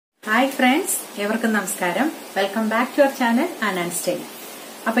Hi friends, everyone namaskaram. Welcome back to our channel Aan Aan Style.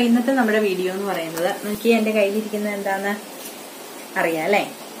 അപ്പോൾ ഇന്നത്തെ നമ്മുടെ video എന്ന് പറയുന്നത് എനിക്ക് എൻ്റെ കയ്യിലിരിക്കുന്നത് എന്താണെന്ന് അറിയാലേ.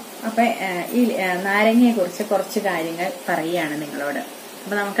 അപ്പോൾ ഈ നാരങ്ങയെക്കുറിച്ച് കുറച്ച് കാര്യങ്ങൾ പറയുകയാണ് നിങ്ങളോട്.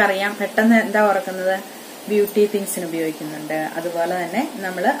 അപ്പോൾ നമുക്കറിയാം പെട്ടെന്ന് എന്താ ഓർക്കുന്നത് ബ്യൂട്ടി തിങ്സിന് ഉപയോഗിക്കുന്നുണ്ട്. അതുപോലെ തന്നെ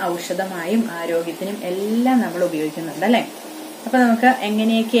നമ്മൾ ഔഷധമായും ആരോഗ്യത്തിനും എല്ലാം നമ്മൾ ഉപയോഗിക്കുന്നുണ്ട് അല്ലേ. അപ്പോൾ നമുക്ക്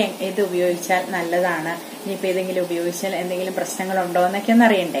എങ്ങനെയൊക്കെ ഇത് ഉപയോഗിച്ചാൽ നല്ലതാണ്, ഇനിയിപ്പോൾ ഏതെങ്കിലും ഉപയോഗിച്ചാൽ എന്തെങ്കിലും പ്രശ്നങ്ങളുണ്ടോ എന്നൊക്കെ ഒന്ന്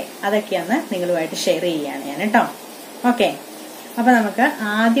അറിയണ്ടേ. അതൊക്കെയൊന്ന് നിങ്ങളുമായിട്ട് ഷെയർ ചെയ്യുകയാണ് ഞാൻ കേട്ടോ. ഓക്കെ, അപ്പോൾ നമുക്ക്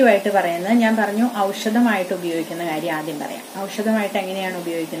ആദ്യമായിട്ട് പറയുന്നത് ഞാൻ പറഞ്ഞു ഔഷധമായിട്ട് ഉപയോഗിക്കുന്ന കാര്യം ആദ്യം പറയാം. ഔഷധമായിട്ട് എങ്ങനെയാണ്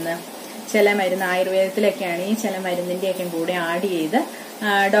ഉപയോഗിക്കുന്നത്? ചില മരുന്ന് ആയുർവേദത്തിലൊക്കെ ആണെങ്കിൽ ചില മരുന്നിന്റെയൊക്കെ കൂടെ ആഡ് ചെയ്ത്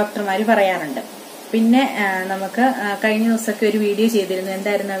ഡോക്ടർമാർ പറയാറുണ്ട്. പിന്നെ നമുക്ക് കഴിഞ്ഞ ദിവസമൊക്കെ ഒരു വീഡിയോ ചെയ്തിരുന്നു.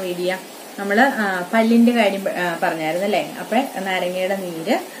 എന്തായിരുന്നു ആ വീഡിയോ? നമ്മള് പല്ലിന്റെ കാര്യം പറഞ്ഞായിരുന്നു അല്ലേ. അപ്പൊ നാരങ്ങയുടെ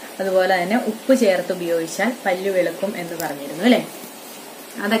നീര് അതുപോലെ തന്നെ ഉപ്പ് ചേർത്ത് ഉപയോഗിച്ചാൽ പല്ല് വെളുക്കും എന്ന് പറഞ്ഞിരുന്നു അല്ലെ.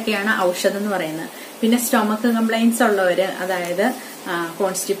 അതൊക്കെയാണ് ഔഷധം എന്ന് പറയുന്നത്. പിന്നെ സ്റ്റൊമക്ക് കംപ്ലൈൻസ് ഉള്ളവര്, അതായത്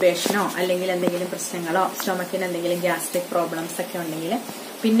കോൺസ്റ്റിപ്പേഷനോ അല്ലെങ്കിൽ എന്തെങ്കിലും പ്രശ്നങ്ങളോ സ്റ്റൊമക്കിന് എന്തെങ്കിലും ഗ്യാസ്ട്രിക് പ്രോബ്ലംസ് ഒക്കെ ഉണ്ടെങ്കിൽ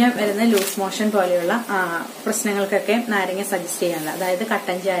പിന്നെ വരുന്ന ലൂസ് മോഷൻ പോലെയുള്ള പ്രശ്നങ്ങൾക്കൊക്കെ നാരങ്ങ സജസ്റ്റ് ചെയ്യാറുണ്ട്. അതായത്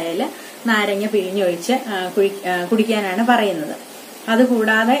കട്ടൻ ചായയിൽ നാരങ്ങ പിഴിഞ്ഞൊഴിച്ച് കുടിക്കാനാണ് പറയുന്നത്.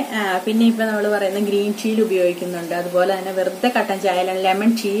 അതുകൂടാതെ പിന്നെ ഇപ്പൊ നമ്മൾ പറയുന്ന ഗ്രീൻ ടീയിൽ ഉപയോഗിക്കുന്നുണ്ട്. അതുപോലെ തന്നെ വെറുതെ കട്ടൻ ചായ ലെമൺ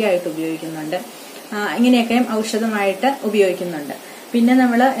ടീ ആയിട്ട് ഉപയോഗിക്കുന്നുണ്ട്. ഇങ്ങനെയൊക്കെ ഔഷധമായിട്ട് ഉപയോഗിക്കുന്നുണ്ട്. പിന്നെ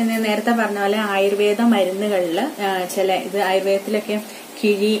നമ്മൾ നേരത്തെ പറഞ്ഞ പോലെ ആയുർവേദ മരുന്നുകളിൽ ഇത് ആയുർവേദത്തിലൊക്കെ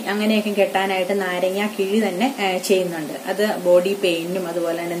കിഴി അങ്ങനെയൊക്കെ കെട്ടാനായിട്ട് നാരങ്ങ കിഴി തന്നെ ചെയ്യുന്നുണ്ട്. അത് ബോഡി പെയിനും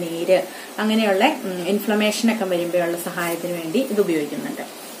അതുപോലെ തന്നെ നീര് അങ്ങനെയുള്ള ഇൻഫ്ലമേഷനൊക്കെ വരുമ്പോഴുള്ള സഹായത്തിന് വേണ്ടി ഇത് ഉപയോഗിക്കുന്നുണ്ട്.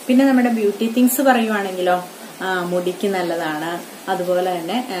 പിന്നെ നമ്മുടെ ബ്യൂട്ടി തിങ്സ് പറയുവാണെങ്കിലോ മുടിക്ക് നല്ലതാണ്, അതുപോലെ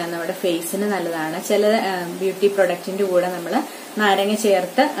തന്നെ നമ്മുടെ ഫേസിന് നല്ലതാണ്. ചില ബ്യൂട്ടി പ്രൊഡക്റ്റിന്റെ കൂടെ നമ്മൾ നാരങ്ങ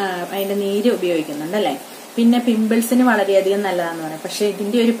ചേർത്ത് അതിന്റെ നീര് ഉപയോഗിക്കുന്നുണ്ട് അല്ലെ. പിന്നെ പിമ്പിൾസിന് വളരെയധികം നല്ലതാണെന്ന് പറയാം. പക്ഷെ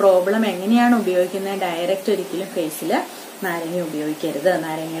ഇതിന്റെ ഒരു പ്രോബ്ലം എങ്ങനെയാണ് ഉപയോഗിക്കുന്നത്? ഡയറക്റ്റ് ഒരിക്കലും ഫേസിൽ നാരങ്ങ ഉപയോഗിക്കരുത്,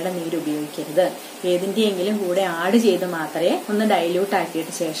 നാരങ്ങയുടെ നീര് ഉപയോഗിക്കരുത്. ഏതിന്റെയെങ്കിലും കൂടെ ആഡ് ചെയ്ത് മാത്രമേ ഒന്ന് ഡൈല്യൂട്ട്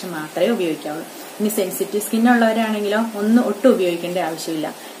ആക്കിയിട്ട് ശേഷം മാത്രമേ ഉപയോഗിക്കാവുള്ളൂ. ഇനി സെൻസിറ്റീവ് സ്കിന്നുള്ളവരാണെങ്കിലോ ഒട്ടും ഉപയോഗിക്കേണ്ട ആവശ്യമില്ല.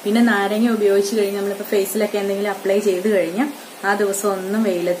 പിന്നെ നാരങ്ങ ഉപയോഗിച്ച് കഴിഞ്ഞ് നമ്മളിപ്പോൾ ഫേസിലൊക്കെ എന്തെങ്കിലും അപ്ലൈ ചെയ്ത് കഴിഞ്ഞാൽ ആ ദിവസം ഒന്നും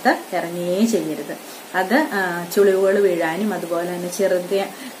വെയിലത്ത് ഇറങ്ങുകയേ ചെയ്യരുത്. അത് ചുളിവുകൾ വീഴാനും അതുപോലെ തന്നെ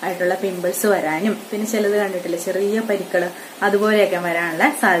ചെറുതായിട്ടുള്ള പിമ്പിൾസ് വരാനും പിന്നെ ചിലത് കണ്ടിട്ടില്ല ചെറിയ പരിക്കള് അതുപോലെയൊക്കെ വരാനുള്ള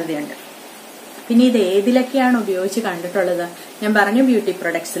സാധ്യതയുണ്ട്. പിന്നെ ഇത് ഏതിലൊക്കെയാണ് ഉപയോഗിച്ച് കണ്ടിട്ടുള്ളത്? ഞാൻ പറഞ്ഞു ബ്യൂട്ടി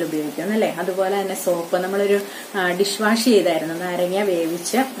പ്രൊഡക്ട്സിൽ ഉപയോഗിക്കുന്നു അല്ലേ. അതുപോലെ തന്നെ സോപ്പ്, നമ്മളൊരു ഡിഷ് വാഷ് ചെയ്തായിരുന്നു. നാരങ്ങ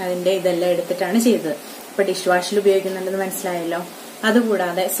വേവിച്ച് അതിന്റെ ഇതെല്ലാം എടുത്തിട്ടാണ് ചെയ്തത്. ഇപ്പൊ ഡിഷ് വാഷിൽ ഉപയോഗിക്കുന്നുണ്ടെന്ന് മനസ്സിലായല്ലോ.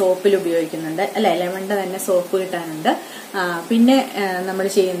 അതുകൂടാതെ സോപ്പിൽ ഉപയോഗിക്കുന്നുണ്ട് അല്ലെ. ലെമണിന്റെ തന്നെ സോപ്പ് കിട്ടാനുണ്ട്. പിന്നെ നമ്മൾ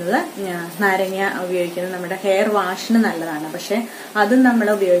ചെയ്യുന്നത് നാരങ്ങ ഉപയോഗിക്കുന്നത് നമ്മുടെ ഹെയർ വാഷിന് നല്ലതാണ്. പക്ഷെ അതും നമ്മൾ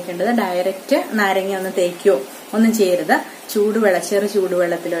ഉപയോഗിക്കേണ്ടത് ഡയറക്റ്റ് നാരങ്ങ ഒന്ന് തേക്കുകയോ ഒന്നും ചെയ്യരുത്. ചെറു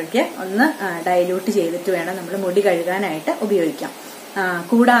ചൂടുവെള്ളത്തിലൊക്കെ ഒന്ന് ഡൈല്യൂട്ട് ചെയ്തിട്ട് വേണം നമ്മൾ മുടി കഴുകാനായിട്ട് ഉപയോഗിക്കാം.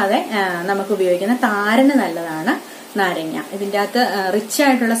 കൂടാതെ നമുക്ക് ഉപയോഗിക്കുന്ന താരന് നല്ലതാണ് നാരങ്ങ. ഇതിന്റെ അകത്ത് റിച്ച്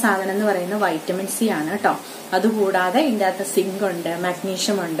ആയിട്ടുള്ള സാധനം എന്ന് പറയുന്നത് വൈറ്റമിൻ സി ആണ് കേട്ടോ. അതുകൂടാതെ ഇതിന്റെ അകത്ത് സിങ്ക് ഉണ്ട്,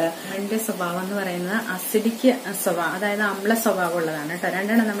 മാഗ്നീഷ്യം ഉണ്ട്. അതിന്റെ സ്വഭാവം എന്ന് പറയുന്നത് അസിഡിക് സ്വഭാവം, അതായത് അമ്ല സ്വഭാവം ഉള്ളതാണ് കേട്ടോ.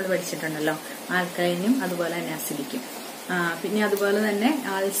 രണ്ടെണ്ണം നമ്മൾ പഠിച്ചിട്ടുണ്ടല്ലോ, ആൽക്കലൈനും അതുപോലെ തന്നെ അസിഡിക്കും. പിന്നെ അതുപോലെ തന്നെ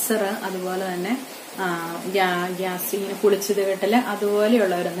അൾസർ, അതുപോലെ തന്നെ ഗ്യാസ്, ഇങ്ങനെ കുളിച്ചത് കെട്ടല്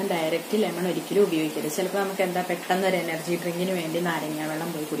അതുപോലെയുള്ളവരൊന്നും ഡയറക്റ്റ് ലെമൺ ഒരിക്കലും ഉപയോഗിക്കരുത്. ചിലപ്പോൾ നമുക്ക് എന്താ പെട്ടെന്ന് ഒരു എനർജി ഡ്രിങ്കിന് വേണ്ടി നാരങ്ങ വെള്ളം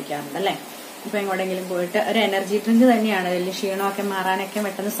പോയി കുടിക്കാറുണ്ട് അല്ലേ. ഇപ്പൊ എങ്ങോട്ടെങ്കിലും പോയിട്ട് ഒരു എനർജി ഡ്രിങ്ക് തന്നെയാണ്, വലിയ ക്ഷീണമൊക്കെ മാറാനൊക്കെ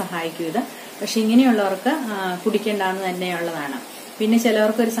പെട്ടെന്ന് സഹായിക്കും ഇത്. പക്ഷെ ഇങ്ങനെയുള്ളവർക്ക് കുടിക്കേണ്ടെന്ന് തന്നെയുള്ളതാണ്. പിന്നെ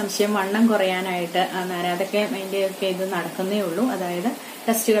ചിലവർക്ക് ഒരു സംശയം, വണ്ണം കുറയാനായിട്ട് അതൊക്കെ അതിന്റെയൊക്കെ ഇത് നടക്കുന്നേ ഉള്ളൂ, അതായത്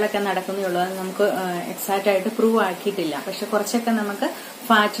ടെസ്റ്റുകളൊക്കെ നടക്കുന്നേ ഉള്ളൂ. അത് നമുക്ക് എക്സാക്റ്റ് ആയിട്ട് പ്രൂവ് ആക്കിയിട്ടില്ല. പക്ഷെ കുറച്ചൊക്കെ നമുക്ക്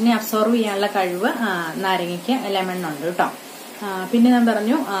ഫാറ്റിനെ അബ്സോർവ് ചെയ്യാനുള്ള കഴിവ് നാരങ്ങയ്ക്ക് ലെമണിനുണ്ട് കേട്ടോ. പിന്നെ ഞാൻ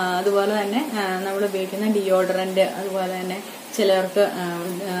പറഞ്ഞു അതുപോലെ തന്നെ നമ്മൾ ഉപയോഗിക്കുന്ന ഡിയോഡറന്റ്, അതുപോലെ തന്നെ ചിലർക്ക്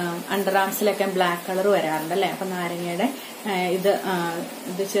അണ്ടർ ആംസിലൊക്കെ ബ്ലാക്ക് കളർ വരാറുണ്ട് അല്ലെ. അപ്പൊ നാരങ്ങയുടെ ഇത്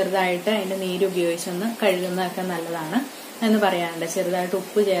ചെറുതായിട്ട് അതിന്റെ നീര് ഉപയോഗിച്ചൊന്ന് കഴുകുന്നതൊക്കെ നല്ലതാണ് എന്ന് പറയാറുണ്ട്. ചെറുതായിട്ട്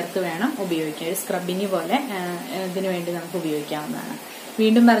ഉപ്പ് ചേർത്ത് വേണം ഉപയോഗിക്കാൻ. ഒരു സ്ക്രബിങ് പോലെ ഇതിനു വേണ്ടി നമുക്ക് ഉപയോഗിക്കാവുന്നതാണ്.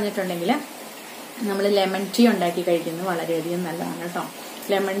 വീണ്ടും പറഞ്ഞിട്ടുണ്ടെങ്കിൽ നമ്മൾ ലെമൺ ടീ ഉണ്ടാക്കി കഴിക്കുന്നത് വളരെയധികം നല്ലതാണ് കേട്ടോ.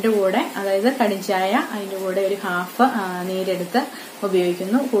 ലെമണിന്റെ കൂടെ, അതായത് കടിഞ്ചായ അതിന്റെ കൂടെ ഒരു ഹാഫ് നീരെടുത്ത്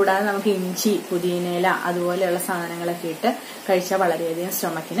ഉപയോഗിക്കുന്നു. കൂടാതെ നമുക്ക് ഇഞ്ചി, പുതിനയില അതുപോലെയുള്ള സാധനങ്ങളൊക്കെ ഇട്ട് കഴിച്ചാൽ വളരെയധികം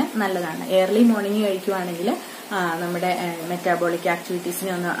സ്റ്റൊമക്കിന് നല്ലതാണ്. ഏർലി മോർണിംഗ് കഴിക്കുവാണെങ്കിൽ നമ്മുടെ മെറ്റാബോളിക്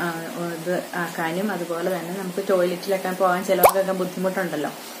ആക്ടിവിറ്റീസിനെ ഒന്ന് ഇത് ആക്കാനും അതുപോലെ തന്നെ നമുക്ക് ടോയ്ലറ്റിലൊക്കെ പോകാൻ ചിലവർക്കൊക്കെ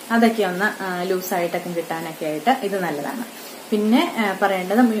ബുദ്ധിമുട്ടുണ്ടല്ലോ, അതൊക്കെ ഒന്ന് ലൂസായിട്ടൊക്കെ കിട്ടാനൊക്കെ ആയിട്ട് ഇത് നല്ലതാണ്. പിന്നെ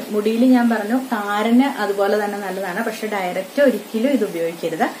പറയേണ്ടത് മുടിയിൽ ഞാൻ പറഞ്ഞു താരന് അതുപോലെ തന്നെ നല്ലതാണ്. പക്ഷെ ഡയറക്റ്റ് ഒരിക്കലും ഇത്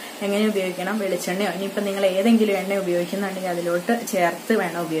ഉപയോഗിക്കരുത്. എങ്ങനെ ഉപയോഗിക്കണം? വെളിച്ചെണ്ണയോ ഇനിയിപ്പോൾ നിങ്ങൾ ഏതെങ്കിലും എണ്ണ ഉപയോഗിക്കുന്നുണ്ടെങ്കിൽ അതിലോട്ട് ചേർത്ത്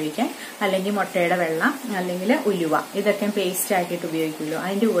വേണം ഉപയോഗിക്കാൻ. അല്ലെങ്കിൽ മുട്ടയുടെ വെള്ളം അല്ലെങ്കിൽ ഉലുവ ഇതൊക്കെ പേസ്റ്റ് ആക്കിയിട്ട് ഉപയോഗിക്കുമല്ലോ,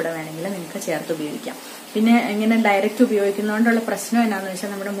 അതിന്റെ കൂടെ വേണമെങ്കിൽ നിങ്ങൾക്ക് ചേർത്ത് ഉപയോഗിക്കാം. പിന്നെ ഇങ്ങനെ ഡയറക്റ്റ് ഉപയോഗിക്കുന്നതുകൊണ്ടുള്ള പ്രശ്നം എന്നാന്ന് വെച്ചാൽ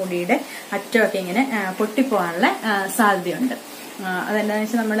നമ്മുടെ മുടിയുടെ അറ്റമൊക്കെ ഇങ്ങനെ പൊട്ടിപ്പോകാനുള്ള സാധ്യതയുണ്ട്. അതെന്താണെന്ന്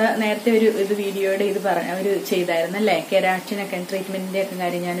വെച്ചാൽ നമ്മൾ നേരത്തെ ഒരു വീഡിയോയുടെ ഒരു ചെയ്തായിരുന്നു അല്ലേ, കെരാറ്റിനൊക്കെ ട്രീറ്റ്മെന്റിന്റെ ഒക്കെ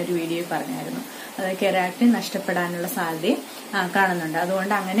കാര്യം ഞാനൊരു വീഡിയോ പറഞ്ഞായിരുന്നു. അത് കെരാറ്റിൻ നഷ്ടപ്പെടാനുള്ള സാധ്യതയും കാണുന്നുണ്ട്.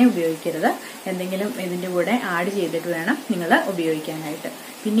 അതുകൊണ്ട് അങ്ങനെ ഉപയോഗിക്കരുത്. എന്തെങ്കിലും ഇതിന്റെ കൂടെ ആഡ് ചെയ്തിട്ട് വേണം നിങ്ങൾ ഉപയോഗിക്കാനായിട്ട്.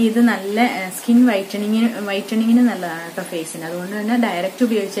 പിന്നെ ഇത് നല്ല സ്കിൻ വൈറ്റനിങ്ങിന് നല്ലതാണ് കേട്ടോ ഫേസിന്. അതുകൊണ്ട് തന്നെ ഡയറക്റ്റ്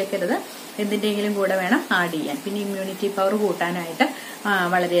ഉപയോഗിച്ചേക്കരുത്, എന്തിന്റെങ്കിലും കൂടെ വേണം ആഡ് ചെയ്യാൻ. പിന്നെ ഇമ്മ്യൂണിറ്റി പവർ കൂട്ടാനായിട്ട്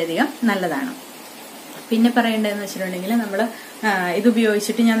വളരെയധികം നല്ലതാണ്. പിന്നെ പറയേണ്ടതെന്ന് വെച്ചിട്ടുണ്ടെങ്കിൽ നമ്മൾ ഇത്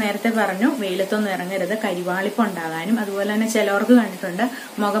ഉപയോഗിച്ചിട്ട് ഞാൻ നേരത്തെ പറഞ്ഞു വെയിലത്തൊന്നും ഇറങ്ങരുത്, കരിവാളിപ്പ് ഉണ്ടാകാനും. അതുപോലെ തന്നെ ചിലവർക്ക് കണ്ടിട്ടുണ്ട്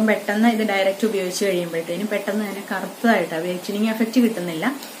മുഖം പെട്ടെന്ന് ഇത് ഡയറക്റ്റ് ഉപയോഗിച്ച് കഴിയുമ്പോഴത്തേനും പെട്ടെന്ന് തന്നെ കറുപ്പതായിട്ടാണ്, വൈറ്റനിങ് എഫക്റ്റ് കിട്ടുന്നില്ല,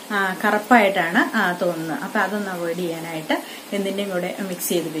 കറുപ്പായിട്ടാണ് തോന്നുന്നത്. അപ്പൊ അതൊന്ന് അവോയ്ഡ് ചെയ്യാനായിട്ട് എന്തിന്റെയും കൂടെ മിക്സ്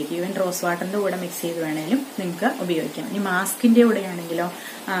ചെയ്ത് ഉപയോഗിക്കും. ഈവൻ റോസ് വാട്ടറിന്റെ കൂടെ മിക്സ് ചെയ്ത് വേണേലും നിങ്ങൾക്ക് ഉപയോഗിക്കാം. ഇനി മാസ്കിന്റെ കൂടെ ആണെങ്കിലോ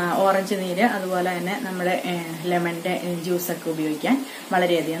ഓറഞ്ച് നീര് അതുപോലെ തന്നെ നമ്മുടെ ലെമണിന്റെ ജ്യൂസൊക്കെ ഉപയോഗിക്കാൻ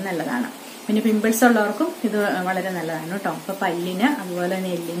വളരെയധികം നല്ലതാണ്. പിന്നെ പിമ്പിൾസ് ഉള്ളവർക്കും ഇത് വളരെ നല്ലതാണ് കേട്ടോ. അപ്പൊ പല്ലിന് അതുപോലെ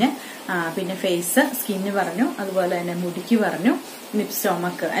തന്നെ എല്ലിന്, പിന്നെ ഫേസ് സ്കിന്ന് പറഞ്ഞു, അതുപോലെ തന്നെ മുടിക്ക് പറഞ്ഞു,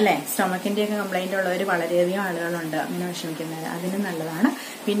 സ്റ്റൊമക്ക് അല്ലെ, സ്റ്റൊമക്കിന്റെ ഒക്കെ കംപ്ലൈന്റ് ഉള്ളവർ വളരെയധികം ആളുകളുണ്ട് അങ്ങനെ വിഷമിക്കുന്നത്, അതിന് നല്ലതാണ്.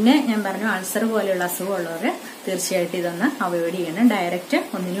 പിന്നെ ഞാൻ പറഞ്ഞു അൾസർ പോലെയുള്ള അസുഖമുള്ളവർ തീർച്ചയായിട്ടും ഇതൊന്ന് അവോയ്ഡ് ചെയ്യണം. ഡയറക്റ്റ്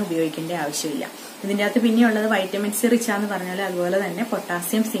ഒന്നിനും ഉപയോഗിക്കേണ്ട ആവശ്യമില്ല. ഇതിന്റെ അകത്ത് പിന്നെയുള്ളത് വൈറ്റമിൻ സി റിച്ച് ആന്ന് പറഞ്ഞാൽ അതുപോലെ തന്നെ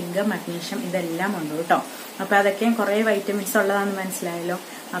പൊട്ടാസ്യം, സിങ്ക്, മഗ്നീഷ്യം ഇതെല്ലാം ഉണ്ട് കേട്ടോ. അപ്പൊ അതൊക്കെ കുറെ വൈറ്റമിൻസ് ഉള്ളതാണെന്ന് മനസ്സിലായല്ലോ.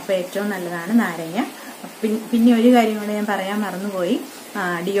 അപ്പൊ ഏറ്റവും നല്ലതാണ് നാരങ്ങ. പിന്നെ ഒരു കാര്യം കൂടെ ഞാൻ പറയാൻ മറന്നുപോയി,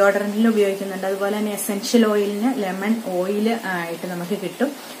 ഡിയോഡറന്റിൽ ഉപയോഗിക്കുന്നുണ്ട്. അതുപോലെ തന്നെ എസെൻഷ്യൽ ഓയിലിന് ലെമൺ ഓയിൽ ആയിട്ട് നമുക്ക് കിട്ടും.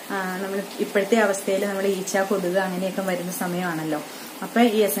 നമ്മൾ ഇപ്പോഴത്തെ അവസ്ഥയിൽ നമ്മൾ ഈച്ച, കൊതുക് അങ്ങനെയൊക്കെ വരുന്ന സമയമാണല്ലോ. അപ്പൊ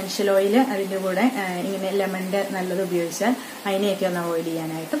ഈ എസെൻഷ്യൽ ഓയിൽ അതിന്റെ കൂടെ ഇങ്ങനെ ലെമണിന്റെ നല്ലത് ഉപയോഗിച്ചാൽ അതിനെയൊക്കെ ഒന്ന് അവോയ്ഡ്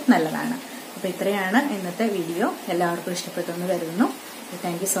ചെയ്യാനായിട്ടും നല്ലതാണ്. അപ്പൊ ഇത്രയാണ് ഇന്നത്തെ വീഡിയോ. എല്ലാവർക്കും ഇഷ്ടപ്പെട്ടെന്ന് കരുതുന്നു.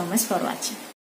 Thank you so much for watching.